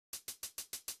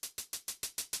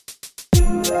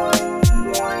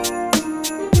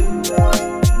Hey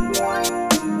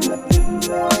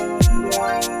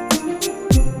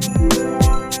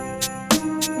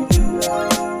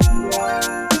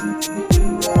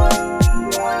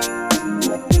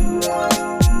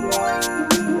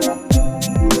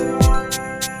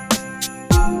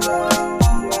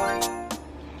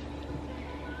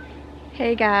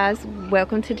guys,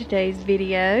 welcome to today's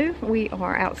video. We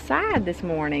are outside this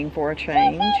morning for a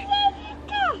change.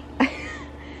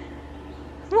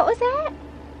 What was that?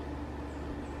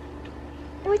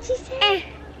 What'd you say?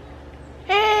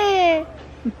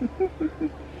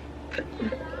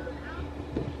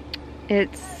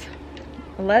 It's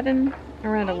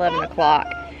around 11 o'clock,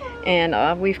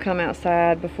 and we've come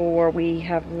outside before we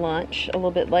have lunch a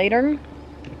little bit later.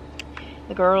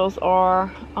 The girls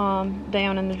are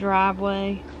down in the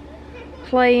driveway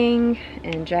playing,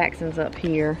 and Jackson's up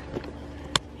here.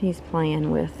 He's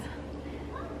playing with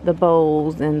the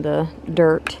bowls and the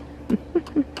dirt.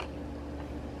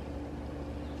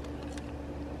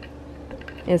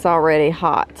 It's already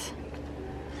hot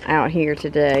out here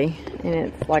today, and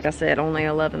it's, like I said, only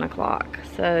 11 o'clock.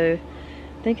 So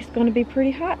I think it's going to be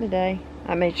pretty hot today.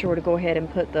 I made sure to go ahead and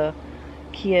put the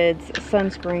kids'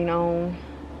 sunscreen on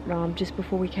just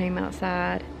before we came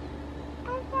outside.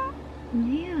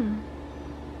 Yeah.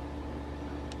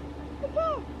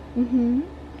 You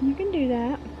can do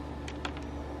that.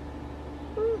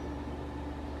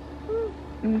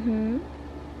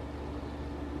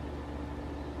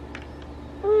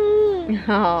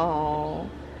 Oh,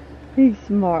 he's a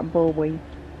smart boy.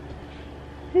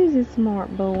 He's a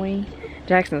smart boy.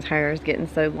 Jackson's hair is getting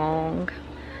so long.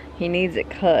 He needs it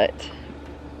cut,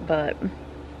 but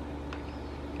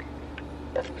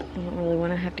I don't really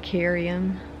want to have to carry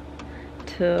him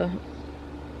to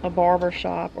a barber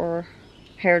shop or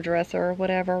hairdresser or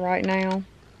whatever right now.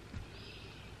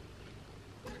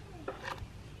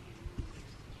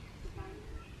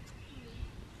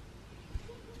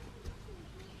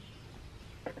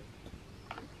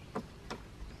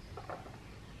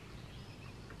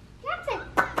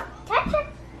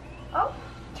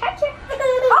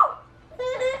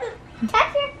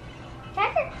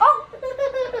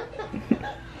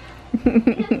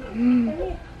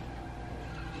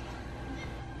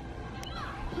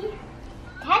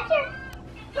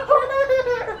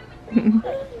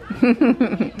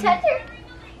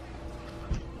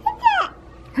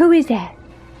 Who is that?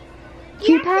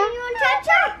 Cutie Pie? You want to touch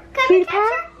her? Cutie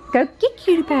Pie? Go get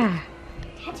Cutie Pie.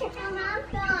 Touch her.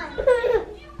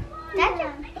 Touch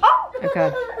her. Oh!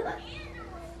 Okay.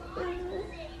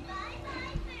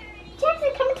 Jackson,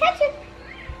 come and touch her.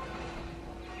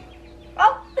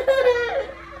 Oh!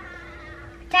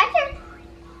 Touch her.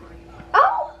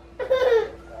 Oh!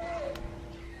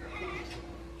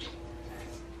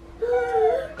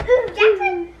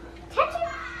 Jackson, touch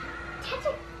her. Touch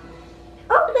her.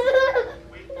 Oh!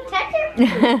 Touch her.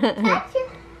 Touch her.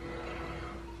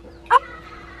 Oh!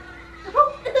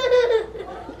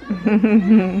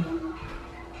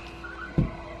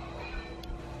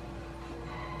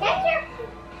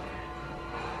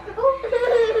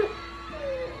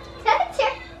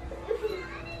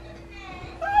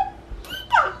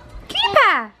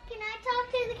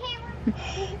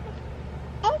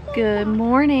 Good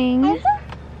morning.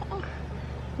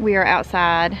 We are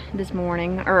outside this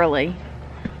morning early.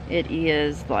 It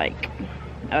is like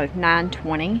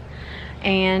 9:20,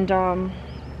 and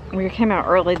we came out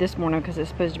early this morning because it's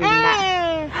supposed to be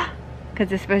 90.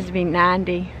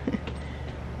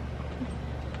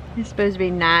 It's supposed to be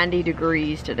 90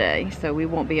 degrees today, so we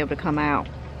won't be able to come out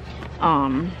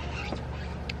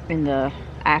in the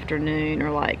afternoon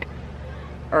or like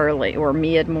early or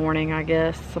mid-morning, I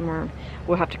guess. Somewhere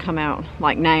we'll have to come out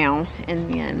like now,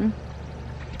 and then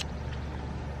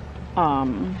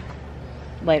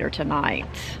later tonight,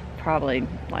 probably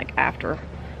like after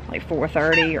like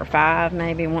 4:30 or 5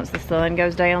 maybe, once the sun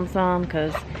goes down some,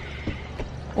 because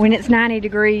when it's 90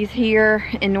 degrees here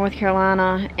in North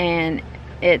Carolina and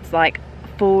it's like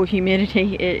full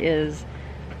humidity, it is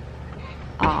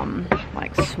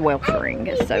like sweltering.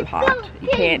 It's so hot you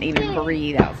can't even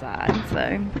breathe outside.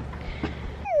 So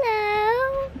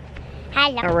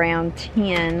Hello. Around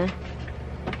 10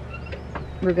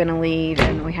 we're gonna leave,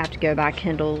 and we have to go by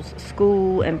Kendall's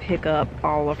school and pick up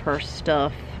all of her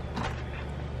stuff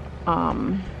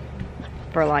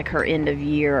for like her end of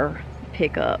year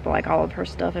pickup, like all of her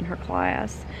stuff in her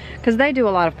class, because they do a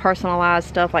lot of personalized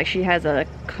stuff. Like she has a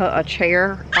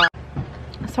chair.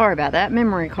 Sorry about that,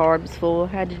 memory card was full,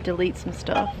 had to delete some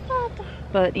stuff.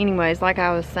 But anyways, like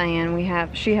I was saying,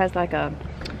 she has like a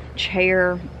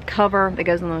chair cover that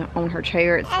goes on her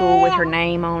chair at school with her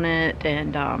name on it,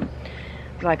 and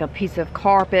like a piece of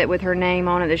carpet with her name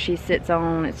on it that she sits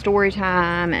on at story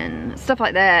time and stuff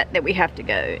like that we have to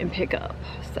go and pick up.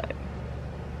 So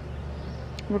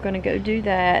we're gonna go do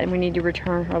that, and we need to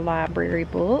return her library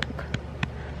book.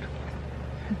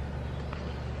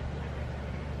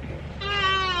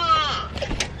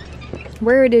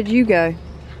 Where did you go?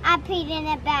 I peed in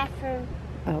the bathroom.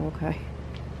 Oh, okay.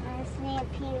 I sneaked a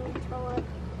pee in the toilet.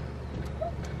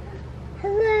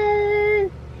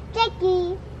 Hello,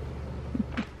 Jackie.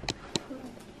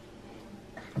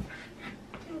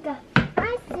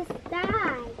 My sis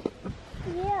died.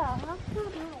 Yeah, that's not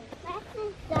right. My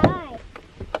sis died.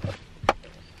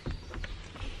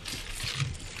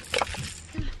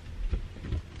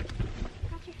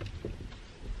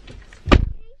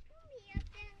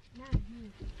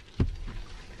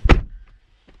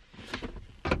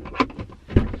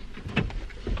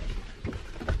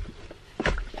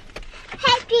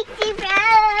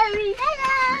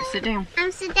 Sit down.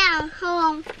 I'm sit down. Hold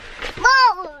on.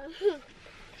 Whoa!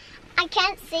 I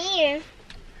can't see you.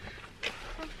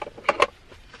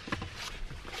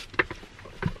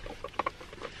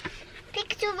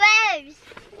 Picture Rose.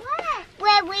 What?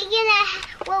 Where we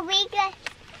gonna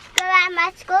go at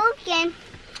my school again?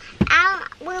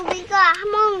 When we go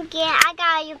home again, I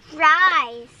got your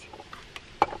fries.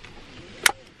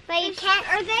 But you can't.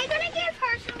 Are they gonna give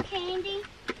her some candy?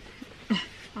 I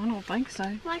don't think so.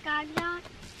 Like I got?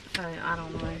 I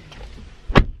don't know.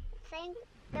 Thank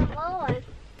the Lord.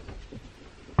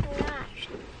 Gosh.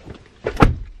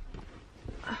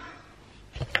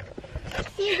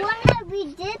 See, one night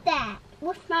we did that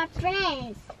with my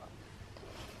friends.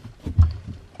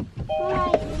 One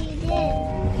night we did.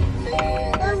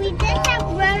 Well, we did have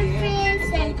road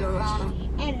friends and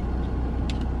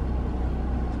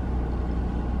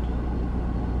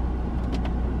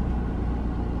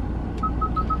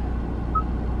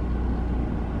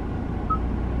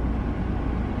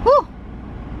Whew.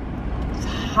 It's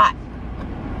hot.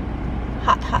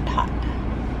 Hot, hot, hot.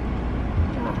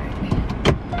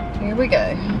 Alright. Here we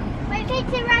go. my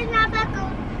picture right now, buckle.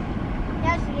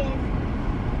 Yes,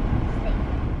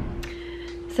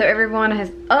 it So everyone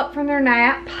is up from their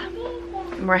nap.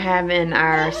 We're having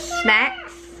our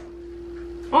snacks,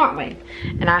 aren't we?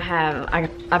 And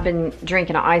I've been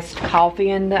drinking iced coffee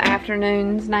in the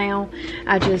afternoons now.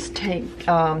 I just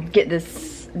get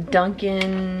this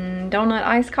Dunkin' Donut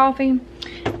iced coffee,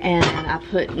 and I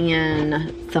put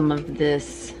in some of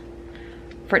this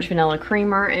French vanilla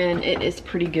creamer, and it is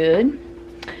pretty good.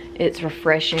 It's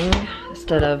refreshing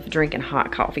instead of drinking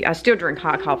hot coffee. I still drink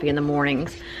hot coffee in the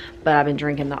mornings, but I've been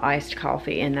drinking the iced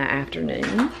coffee in the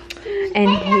afternoon. And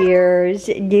here's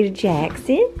little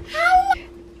Jackson.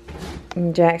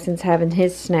 And Jackson's having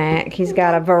his snack. He's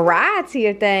got a variety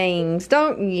of things,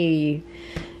 don't you?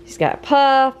 He's got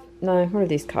puff. No, what are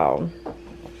these called?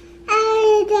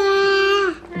 I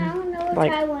don't know what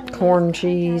I want Like to corn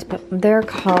cheese, but they're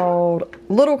called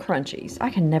Little Crunchies. I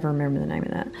can never remember the name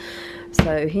of that.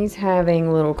 So he's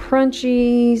having Little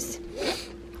Crunchies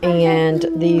and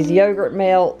these yogurt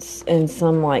melts and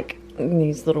some like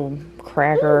these little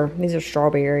cracker. These are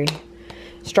strawberry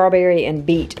and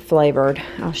beet flavored.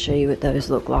 I'll show you what those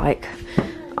look like.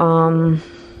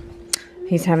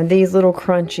 He's having these Little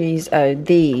Crunchies. Oh,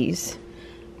 these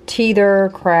teeter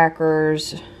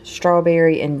crackers,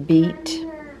 strawberry and beet.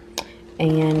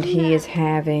 And he is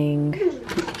having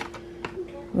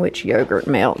which yogurt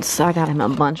melts. I got him a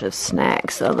bunch of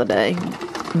snacks the other day.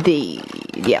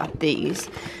 These.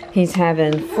 He's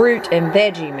having fruit and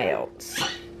veggie melts.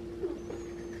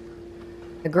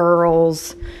 The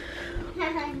girls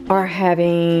are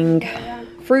having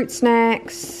fruit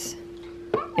snacks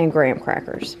and graham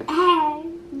crackers.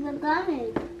 the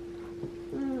gummies.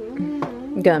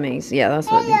 Gummies, yeah, that's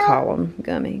what you call them,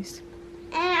 gummies.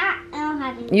 And I don't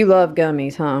have any. You love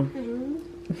gummies, huh?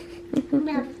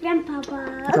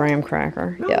 Grandpapa. Graham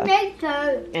cracker, yeah. Okay,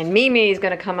 so. And Mimi's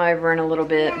gonna come over in a little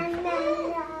bit.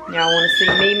 Y'all wanna see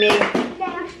Mimi?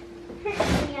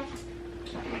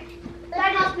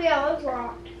 That must be a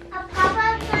rock. A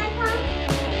Papa, can I come?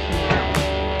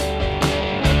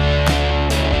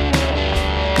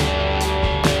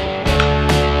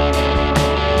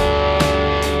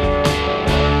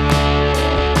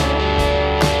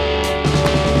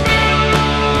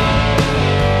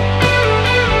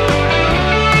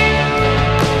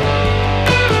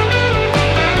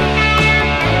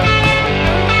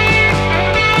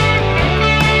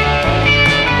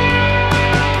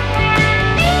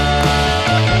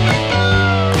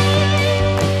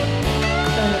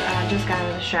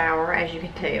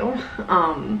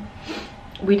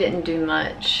 we didn't do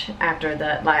much after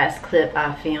that last clip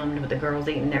I filmed with the girls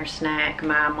eating their snack.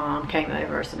 My mom came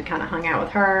over, so we kind of hung out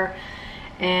with her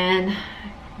and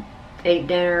ate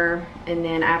dinner. And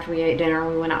then after we ate dinner,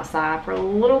 we went outside for a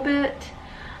little bit,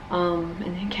 and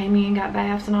then came in and got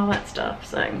baths and all that stuff.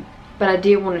 So, but I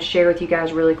did want to share with you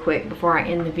guys really quick before I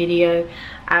end the video.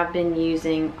 I've been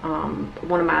using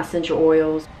one of my essential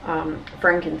oils,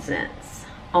 frankincense,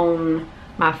 on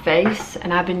my face,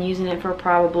 and I've been using it for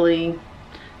probably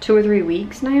 2 or 3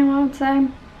 weeks now, I would say.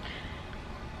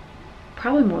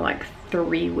 Probably more like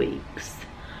 3 weeks.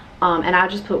 And I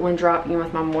just put 1 drop in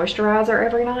with my moisturizer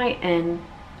every night, and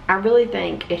I really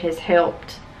think it has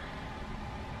helped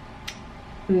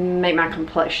make my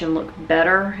complexion look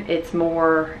better. It's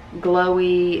more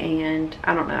glowy, and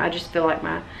I don't know, I just feel like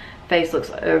my face looks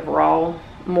overall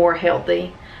more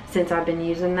healthy since I've been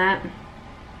using that.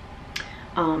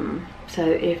 So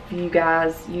if you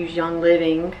guys use Young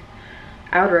Living,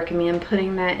 I would recommend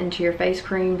putting that into your face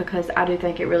cream, because I do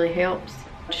think it really helps.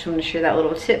 I just want to share that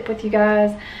little tip with you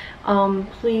guys.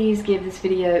 Please give this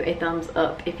video a thumbs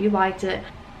up if you liked it.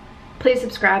 Please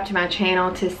subscribe to my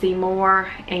channel to see more,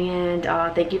 and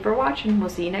thank you for watching. We'll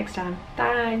see you next time.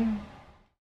 Bye.